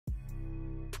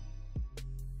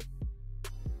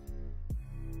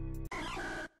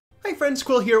Hi friends,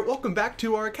 Quill here. Welcome back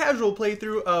to our casual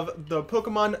playthrough of the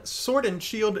Pokemon Sword and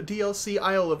Shield DLC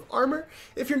Isle of Armor.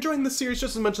 If you're enjoying this series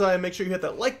just as much as I am, make sure you hit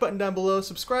that like button down below,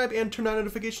 subscribe, and turn on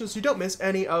notifications so you don't miss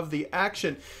any of the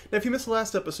action. Now if you missed the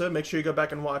last episode, make sure you go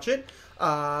back and watch it.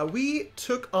 We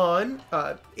took on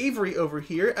Avery over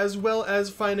here, as well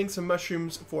as finding some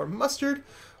mushrooms for Mustard.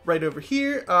 Right over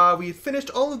here, we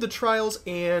finished all of the trials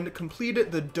and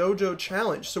completed the dojo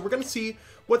challenge. So we're going to see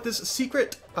what this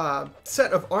secret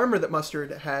set of armor that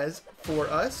Mustard has for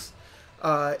us.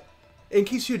 In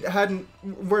case you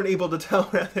weren't able to tell,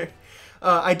 rather,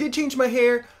 I did change my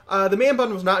hair. The man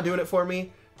bun was not doing it for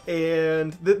me,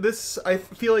 and this I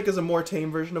feel like is a more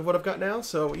tame version of what I've got now.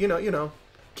 So you know,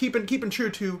 keeping true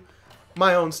to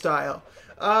my own style.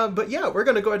 But yeah, we're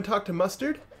gonna go ahead and talk to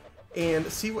Mustard and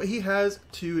see what he has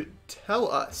to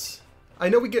tell us. I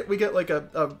know we get like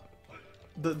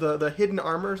the hidden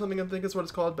armor or something, I think is what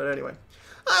it's called, but anyway.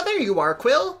 There you are,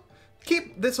 Quill.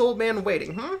 Keep this old man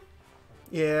waiting, hmm?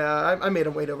 Yeah, I made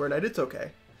him wait overnight, it's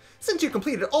okay. Since you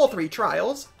completed all 3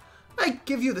 trials, I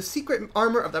give you the secret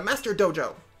armor of the Master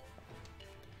Dojo.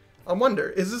 I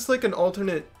wonder, is this like an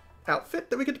alternate outfit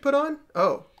that we get to put on?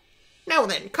 Oh. Now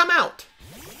then, come out!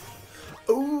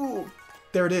 Ooh!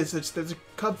 There it is, there's a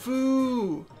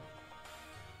Kubfoo!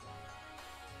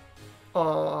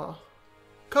 Aww.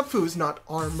 Kubfoo's not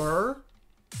armor.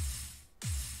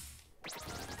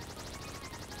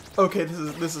 Okay,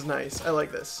 this is nice. I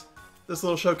like this. This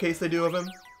little showcase they do of him.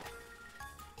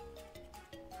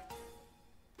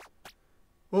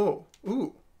 Whoa,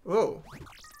 ooh, whoa.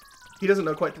 He doesn't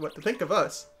know quite what to think of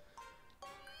us.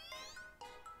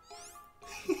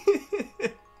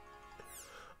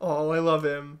 Oh, I love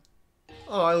him.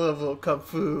 Oh, I love little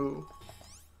Kubfoo.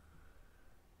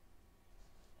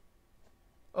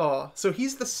 Oh, so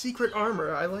he's the secret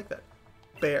armor. I like that.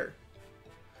 Bear.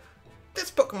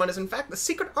 This Pokemon is in fact the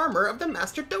secret armor of the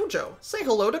Master Dojo. Say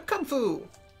hello to Kubfoo.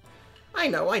 I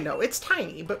know, it's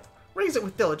tiny, but raise it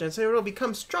with diligence and it'll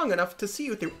become strong enough to see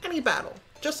you through any battle,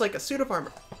 just like a suit of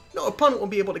armor. No opponent will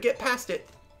be able to get past it.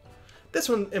 This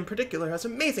one in particular has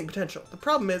amazing potential. The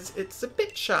problem is, it's a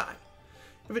bit shy.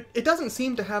 It doesn't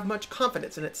seem to have much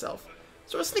confidence in itself.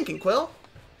 So I was thinking, Quill,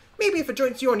 maybe if it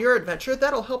joins you on your adventure,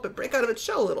 that'll help it break out of its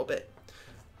shell a little bit.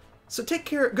 So take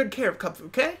good care of Kubfoo,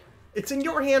 okay? It's in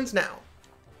your hands now.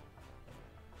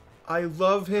 I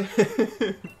love him.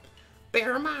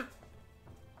 Bearma.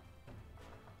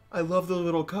 I love the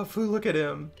little Kubfoo. Look at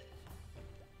him.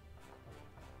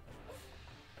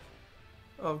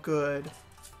 Oh, good.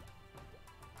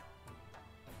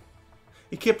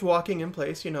 He kept walking in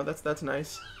place, you know, that's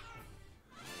nice.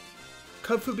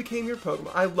 Kubfoo became your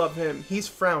Pokemon. I love him. He's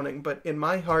frowning, but in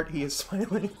my heart, he is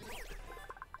smiling.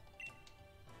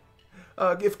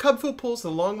 If Kubfoo pulls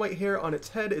the long white hair on its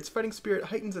head, its fighting spirit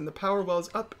heightens and the power wells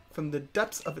up from the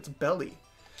depths of its belly.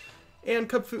 And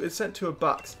Kubfoo is sent to a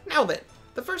box. Now then,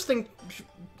 the first thing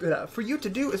for you to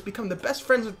do is become the best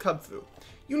friends with Kubfoo.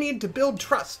 You need to build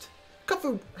trust.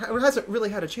 Kubfoo hasn't really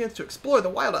had a chance to explore the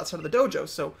wild outside of the dojo,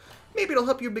 so maybe it'll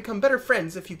help you become better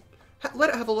friends if you let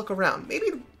it have a look around. Maybe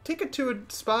take it to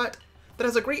a spot that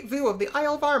has a great view of the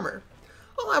Isle of Armor.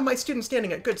 I'll have my students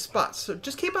standing at good spots, so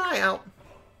just keep an eye out.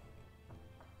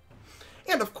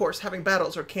 And of course, having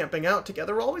battles or camping out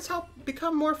together will always help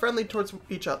become more friendly towards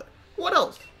each other. What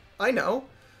else? I know.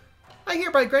 I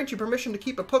hereby grant you permission to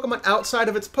keep a Pokemon outside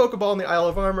of its Pokeball in the Isle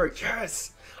of Armor.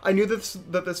 Yes! I knew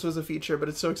that this was a feature, but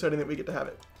it's so exciting that we get to have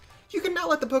it. You can now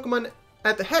let the Pokemon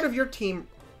at the head of your team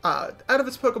out of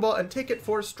its Pokeball and take it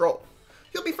for a stroll.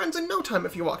 You'll be friends in no time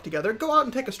if you walk together. Go out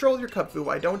and take a stroll with your Kubfoo,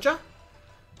 why don't ya?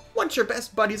 Once you're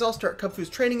best buddies, I'll start Kubfoo's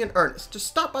training in earnest. Just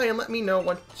stop by and let me know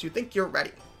once you think you're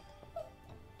ready.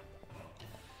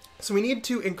 So we need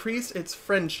to increase its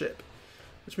friendship,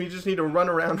 which means we just need to run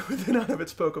around with it out of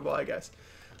its Pokeball, I guess.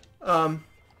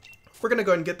 We're going to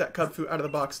go ahead and get that Kubfoo out of the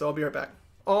box, though. I'll be right back.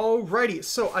 Alrighty,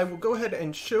 so I will go ahead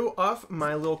and show off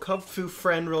my little Kubfoo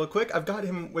friend real quick. I've got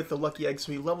him with the Lucky Egg,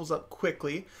 so he levels up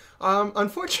quickly.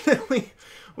 Unfortunately,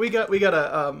 we got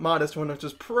a modest one, which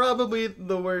is probably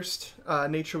the worst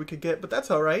nature we could get, but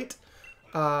that's alright.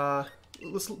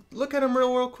 Let's look at him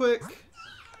real quick.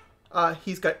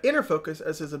 He's got Inner Focus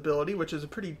as his ability, which is a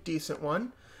pretty decent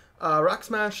one. Rock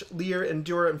Smash, Leer,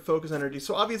 Endure, and Focus Energy.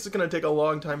 So obviously it's going to take a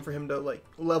long time for him to like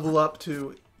level up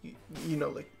to, you know,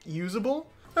 like usable.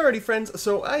 Alrighty friends,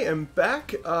 so I am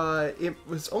back. It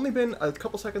was only been a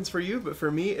couple seconds for you, but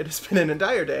for me it has been an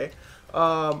entire day.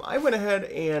 I went ahead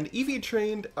and EV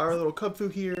trained our little Kubfoo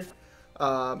here.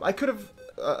 I could have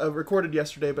recorded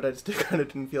yesterday, but I just kind of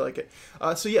didn't feel like it.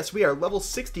 So yes, we are level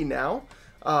 60 now.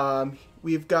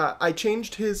 I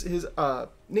changed his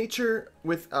nature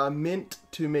with mint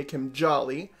to make him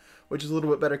jolly, which is a little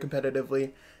bit better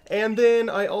competitively. And then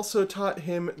I also taught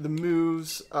him the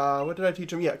moves, what did I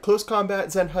teach him? Yeah, close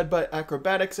combat, Zen Headbutt,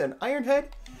 acrobatics, and Iron Head.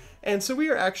 And so we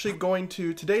are actually going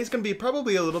to, today's going to be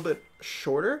probably a little bit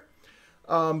shorter,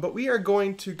 but we are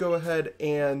going to go ahead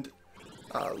and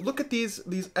look at these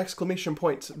exclamation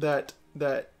points that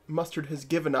Mustard has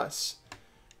given us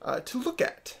to look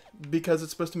at, because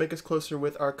it's supposed to make us closer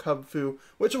with our Kubfoo,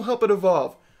 which will help it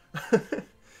evolve.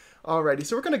 Alrighty,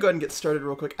 so we're going to go ahead and get started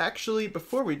real quick. Actually,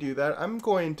 before we do that, I'm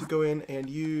going to go in and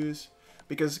use,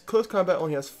 because close combat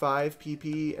only has 5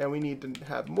 PP, and we need to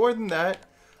have more than that.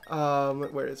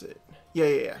 Where is it?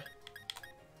 Yeah.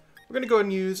 We're going to go ahead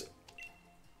and use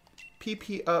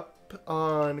PP up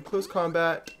on close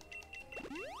combat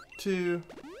 2,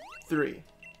 3.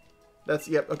 That's,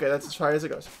 yep, okay, that's as far as it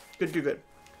goes. Good.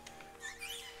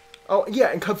 Oh,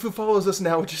 yeah, and Kubfoo follows us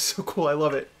now, which is so cool. I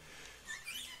love it.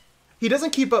 He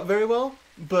doesn't keep up very well,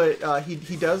 but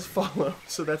he does follow,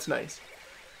 so that's nice.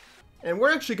 And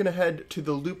we're actually going to head to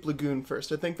the Loop Lagoon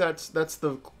first. I think that's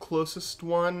the closest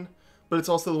one, but it's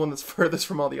also the one that's furthest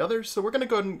from all the others, so we're going to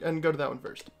go ahead and go to that one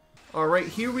first. Alright,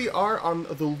 here we are on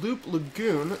the Loop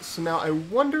Lagoon, so now I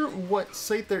wonder what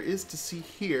sight there is to see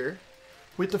here.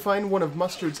 We have to find one of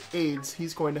Mustard's aides.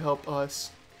 He's going to help us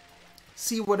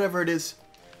see whatever it is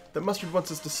that Mustard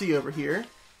wants us to see over here.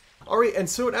 Alright, and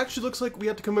so it actually looks like we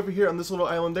have to come over here on this little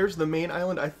island. There's the main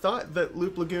island. I thought that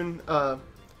Loop Lagoon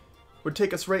would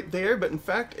take us right there, but in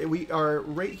fact, we are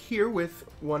right here with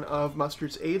one of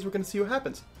Mustard's aides. We're going to see what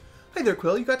happens. Hi there,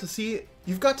 Quill. You've got to see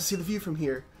the view from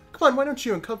here. Come on, why don't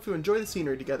you and Kubfoo enjoy the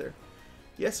scenery together?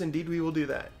 Yes, indeed, we will do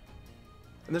that.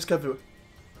 And there's Kubfoo.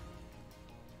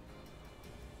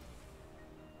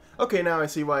 Okay, now I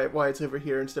see why it's over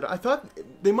here instead. I thought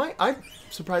they might. I'm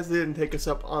surprised they didn't take us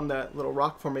up on that little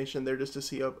rock formation there just to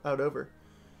see out over.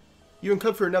 You and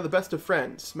Kubfoo are now the best of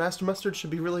friends. Master Mustard should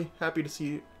be really happy to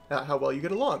see how well you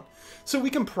get along. So we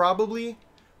can probably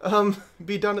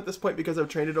be done at this point because I've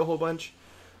trained it a whole bunch.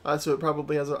 So it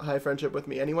probably has a high friendship with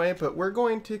me anyway, but we're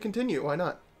going to continue. Why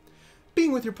not?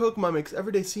 Being with your Pokemon makes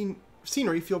everyday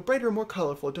scenery feel brighter and more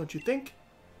colorful, don't you think?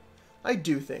 I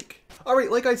do think.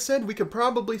 Alright, like I said, we could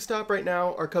probably stop right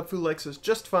now. Our Kubfoo likes us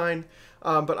just fine,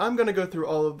 but I'm going to go through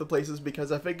all of the places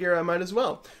because I figure I might as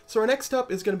well. So our next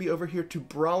stop is going to be over here to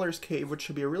Brawler's Cave, which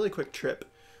should be a really quick trip,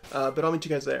 but I'll meet you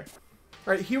guys there.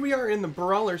 Alright, here we are in the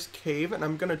Brawler's Cave, and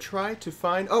I'm going to try to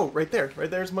find... Oh, right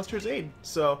there's Mustard's aide,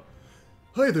 so...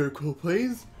 Hi there,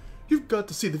 QwilPlays. You've got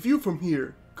to see the view from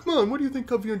here. Come on, what do you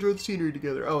think of you enjoy the scenery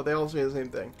together? Oh, they all say the same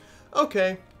thing.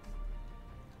 Okay.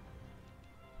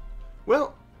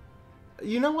 Well,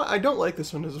 you know what? I don't like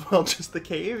this one as well, just the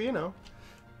cave, you know.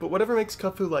 But whatever makes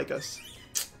Kubfoo like us,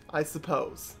 I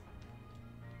suppose.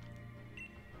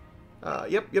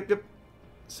 Yep.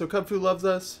 So Kubfoo loves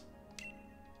us.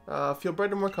 Feel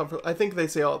brighter, more comfortable. I think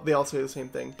they all say the same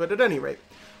thing. But at any rate,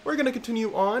 we're going to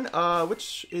continue on.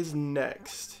 Which is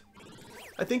next?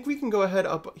 I think we can go ahead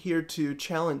up here to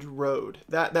Challenge Road.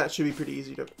 That should be pretty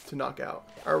easy to knock out.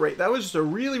 Alright, that was just a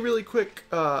really quick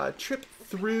trip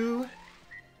through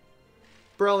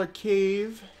Brawler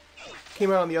Cave.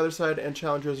 Came out on the other side, and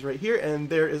Challenge Road is right here. And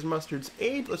there is Mustard's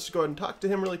aide. Let's just go ahead and talk to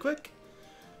him really quick.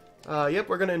 Yep,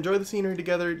 we're going to enjoy the scenery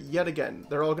together yet again.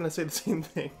 They're all going to say the same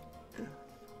thing.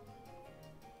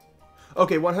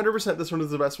 Okay, 100% this one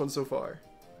is the best one so far.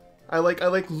 I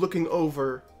like looking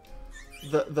over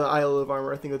the Isle of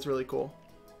Armor. I think that's really cool.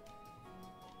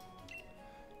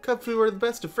 Kubfoo are the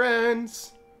best of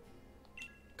friends.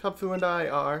 Kubfoo and I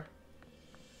are.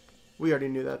 We already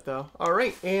knew that though.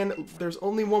 Alright, and there's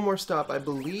only one more stop, I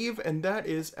believe, and that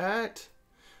is at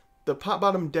the Pot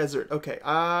Bottom Desert. Okay,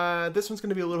 this one's going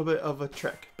to be a little bit of a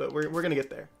trek, but we're going to get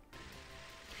there.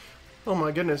 Oh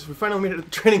my goodness, we finally made it to the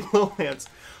Training Lowlands.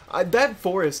 That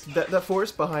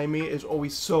forest behind me is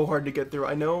always so hard to get through.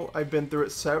 I know I've been through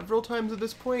it several times at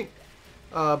this point,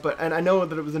 and I know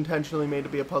that it was intentionally made to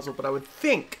be a puzzle, but I would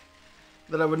think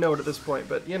that I would know it at this point,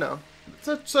 but you know,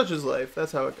 such is life.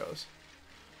 That's how it goes.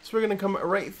 So we're going to come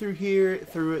right through here,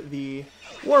 through the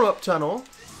warm-up tunnel.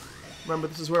 Remember,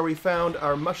 this is where we found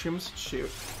our mushrooms.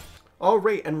 Shoot.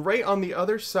 Alright, and right on the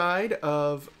other side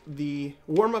of the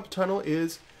warm-up tunnel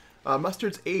is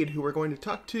Mustard's aide, who we're going to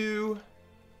talk to.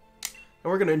 And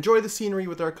we're going to enjoy the scenery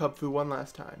with our Kubfoo one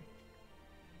last time.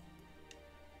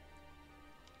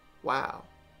 Wow.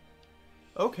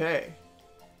 Okay.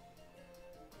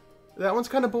 That one's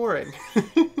kind of boring.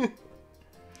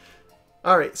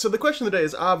 Alright, so the question of the day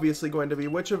is obviously going to be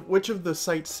which of the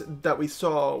sites that we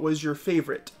saw was your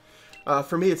favorite?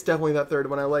 For me, it's definitely that third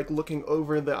one. I like looking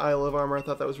over the Isle of Armor. I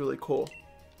thought that was really cool.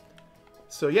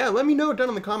 So yeah, let me know down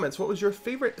in the comments, what was your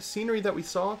favorite scenery that we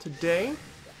saw today?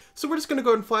 So we're just going to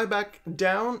go ahead and fly back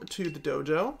down to the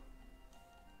dojo,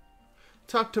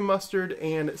 talk to Mustard,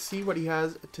 and see what he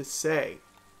has to say.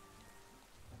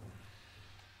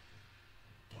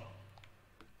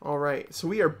 Alright, so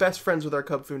we are best friends with our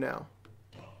Kubfoo now.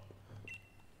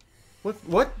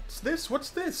 What's this? What's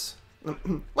this?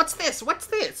 What's this? What's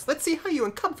this? Let's see how you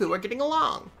and Kubfoo are getting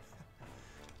along.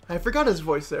 I forgot his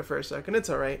voice there for a second. It's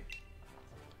alright.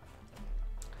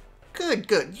 Good,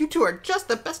 good. You two are just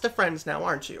the best of friends now,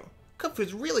 aren't you?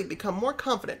 Kubfoo's really become more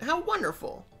confident. How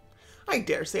wonderful. I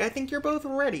dare say I think you're both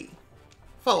ready.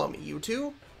 Follow me, you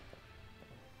two.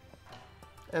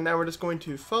 And now we're just going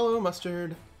to follow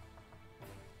Mustard.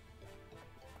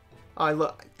 I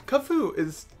love... Kubfoo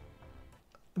is...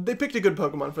 They picked a good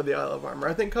Pokemon for the Isle of Armor.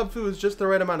 I think Kubfoo is just the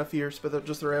right amount of fierce, but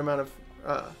just the right amount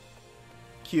of,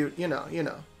 cute. You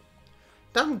know.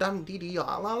 Dum dum dee dee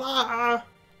la la la.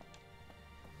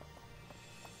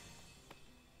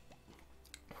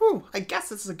 Whew, I guess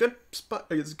this is a good spot,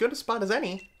 as good a spot as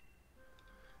any.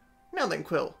 Now then,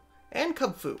 Quill, and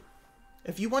Kubfoo,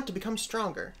 if you want to become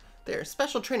stronger, there are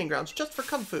special training grounds just for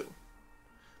Kubfoo.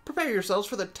 Prepare yourselves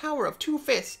for the Tower of Two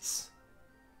Fists.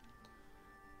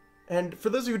 And for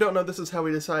those of you who don't know, this is how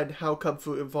we decide how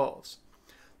Kubfoo evolves.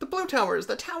 The blue tower is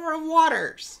the Tower of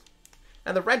Waters,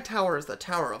 and the red tower is the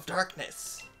Tower of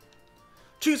Darkness.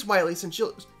 Choose wisely since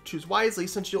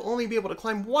you'll only be able to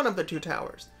climb one of the two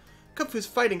towers. Kubfoo's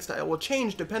fighting style will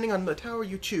change depending on the tower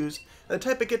you choose, and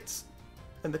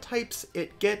the types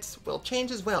it gets will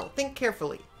change as well. Think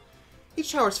carefully.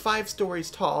 Each tower is 5 stories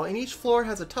tall, and each floor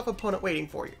has a tough opponent waiting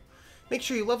for you. Make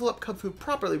sure you level up Kubfoo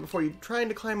properly before you try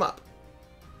to climb up.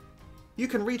 You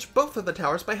can reach both of the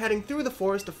towers by heading through the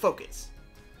forest to focus.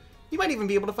 You might even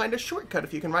be able to find a shortcut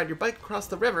if you can ride your bike across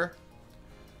the river.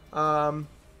 I'm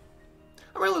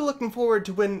really looking forward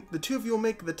to when the two of you will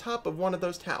make the top of one of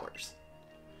those towers.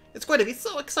 It's going to be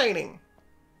so exciting!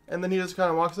 And then he just kind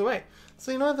of walks away.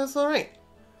 So you know what, that's alright.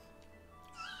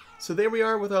 So there we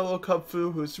are with our little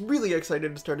Kubfoo, who's really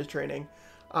excited to start his training.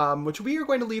 Which we are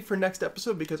going to leave for next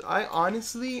episode, because I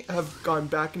honestly have gone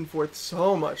back and forth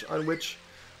so much on which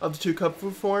of the two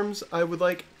Kubfoo forms I would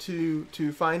like to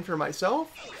find for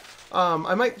myself.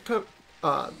 I might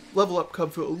level up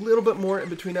Kubfoo a little bit more in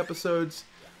between episodes,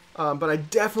 but I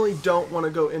definitely don't want to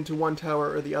go into one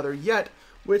tower or the other yet,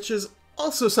 which is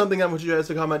also something I want you guys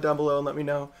to comment down below and let me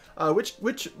know. Which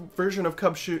version of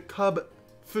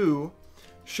Kubfoo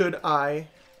should I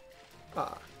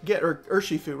get, or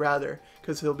Urshifu rather,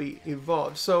 because he'll be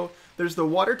evolved. So there's the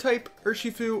water type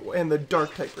Urshifu and the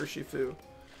dark type Urshifu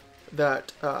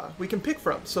that we can pick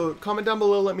from. So comment down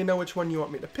below, let me know which one you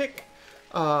want me to pick.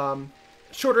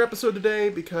 Shorter episode today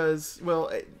because,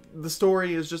 well, the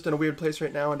story is just in a weird place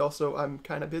right now, and also I'm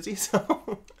kind of busy,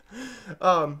 so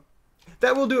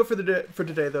that will do it for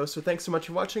today though. So thanks so much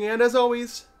for watching, and as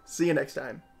always, see you next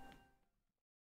time.